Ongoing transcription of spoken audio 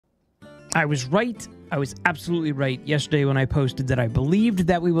I was right. I was absolutely right yesterday when I posted that I believed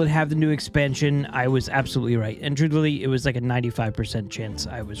that we would have the new expansion. I was absolutely right. And truthfully, it was like a 95% chance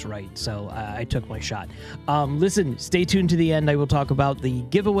I was right. So I took my shot. Listen, stay tuned to the end. I will talk about the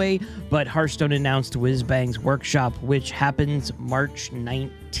giveaway, but Hearthstone announced Whizbang's Workshop, which happens March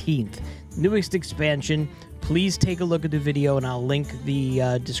 19th. Newest expansion. Please take a look at the video, and I'll link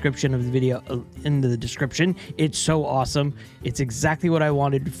the description of the video in the description. It's so awesome. It's exactly what I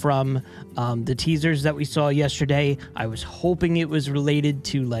wanted from the teasers that we saw yesterday. I was hoping it was related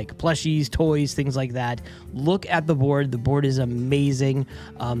to like plushies, toys, things like that. Look at the board. The board is amazing.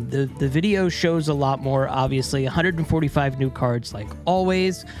 The video shows a lot more, obviously. 145 new cards, like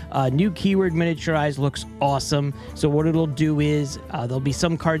always. New keyword miniaturized looks awesome. So what it'll do is there'll be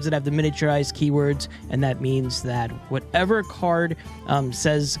some cards that have the miniaturized keywords, and that means that whatever card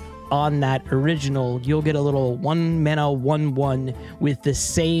says on that original, you'll get a little 1 mana 1/1 with the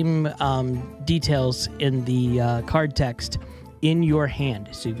same details in the card text in your hand,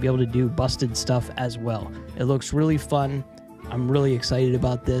 so you'll be able to do busted stuff as well. It looks really fun. I'm really excited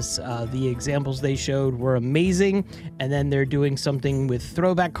about this. The examples they showed were amazing, and then they're doing something with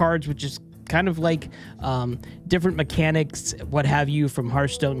throwback cards, which is kind of like different mechanics, what have you, from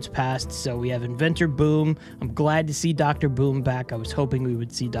Hearthstone's past. So we have Inventor Boom. I'm glad to see Dr. Boom back. I was hoping we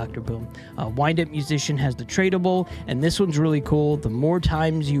would see Dr. Boom. Wind Up Musician has the tradable, and this one's really cool. The more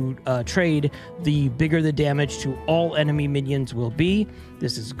times you trade, the bigger the damage to all enemy minions will be.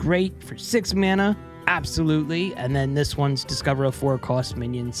 This is great for 6 mana. Absolutely. And then this one's discover a 4-cost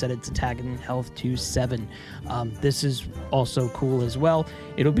minion, set its attack and health to 7. This is also cool as well.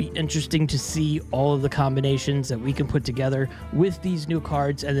 It'll be interesting to see all of the combinations that we can put together with these new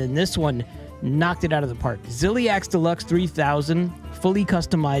cards. And then this one knocked it out of the park. Ziliax Deluxe 3000, fully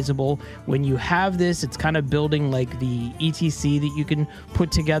customizable. When you have this, it's kind of building like the ETC that you can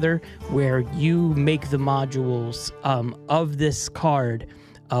put together, where you make the modules of this card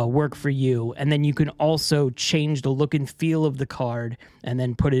work for you, and then you can also change the look and feel of the card and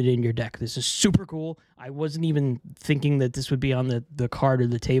then put it in your deck. This is super cool. I wasn't even thinking that this would be on the card or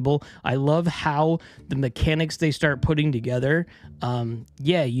the table. I love how the mechanics they start putting together.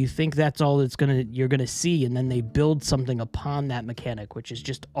 Yeah, you think that's all that's you're gonna see, and then they build something upon that mechanic, which is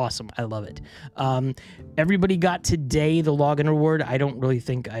just awesome. I love it. Everybody got today the login reward. I don't really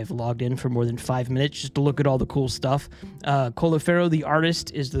think I've logged in for more than 5 minutes just to look at all the cool stuff. Colifero the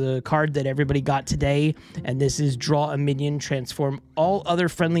Artist is the card that everybody got today, and this is draw a minion, transform all other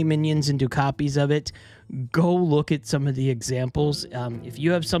friendly minions into copies of it. Go look at some of the examples. If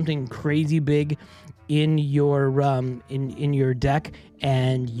you have something crazy big in your in your deck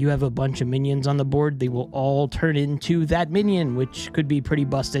and you have a bunch of minions on the board, they will all turn into that minion, which could be pretty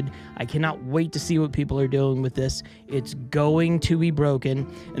busted. I cannot wait to see what people are doing with this. It's going to be broken.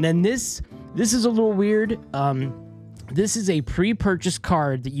 And then this is a little weird. This is a pre-purchase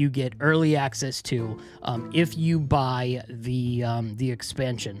card that you get early access to if you buy the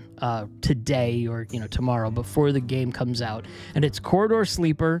expansion today or tomorrow before the game comes out, and it's Corridor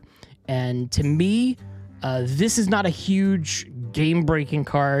Sleeper. And to me, this is not a huge game-breaking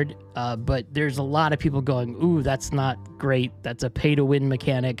card, but there's a lot of people going, "Ooh, that's not great. That's a pay-to-win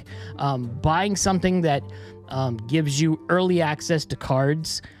mechanic." Buying something that gives you early access to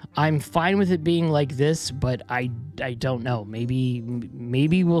cards, I'm fine with it being like this, but I don't know.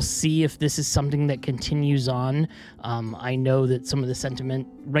 Maybe we'll see if this is something that continues on. I know that some of the sentiment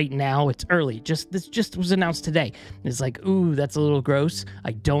right now, it's early. This just was announced today. It's like, ooh, that's a little gross.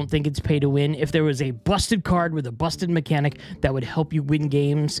 I don't think it's pay to win. If there was a busted card with a busted mechanic that would help you win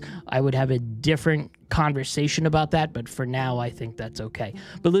games, I would have a different conversation about that, but for now I think that's okay.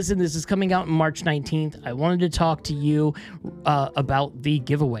 But listen, this is coming out on March 19th. I wanted to talk to you about the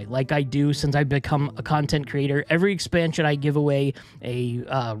giveaway, like I do since I've become a content creator. Every expansion I give away a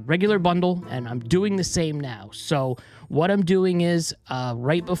regular bundle, and I'm doing the same now. So what I'm doing is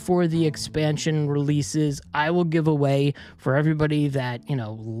right before the expansion releases, I will give away, for everybody that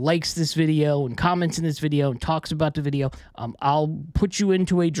likes this video and comments in this video and talks about the video, I'll put you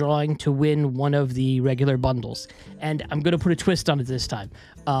into a drawing to win one of the regular bundles. And I'm going to put a twist on it this time.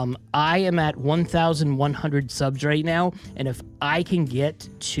 I am at 1,100 subs right now, and if I can get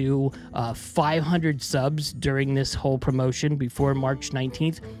to 500 subs during this whole promotion before March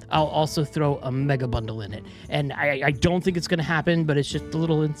 19th, I'll also throw a mega bundle in it. And I don't think it's going to happen, but it's just a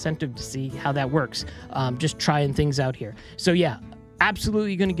little incentive to see how that works. Just trying things out here. So yeah,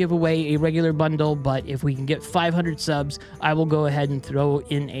 absolutely going to give away a regular bundle, but if we can get 500 subs, I will go ahead and throw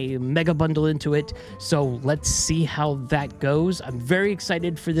in a mega bundle into it. So let's see how that goes. I'm very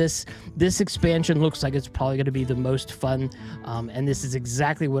excited for this. This expansion looks like it's probably going to be the most fun, and this is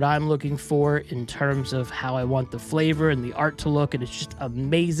exactly what I'm looking for in terms of how I want the flavor and the art to look, and it's just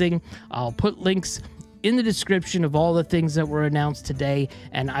amazing. I'll put links in the description of all the things that were announced today,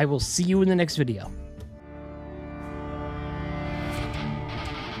 and I will see you in the next video.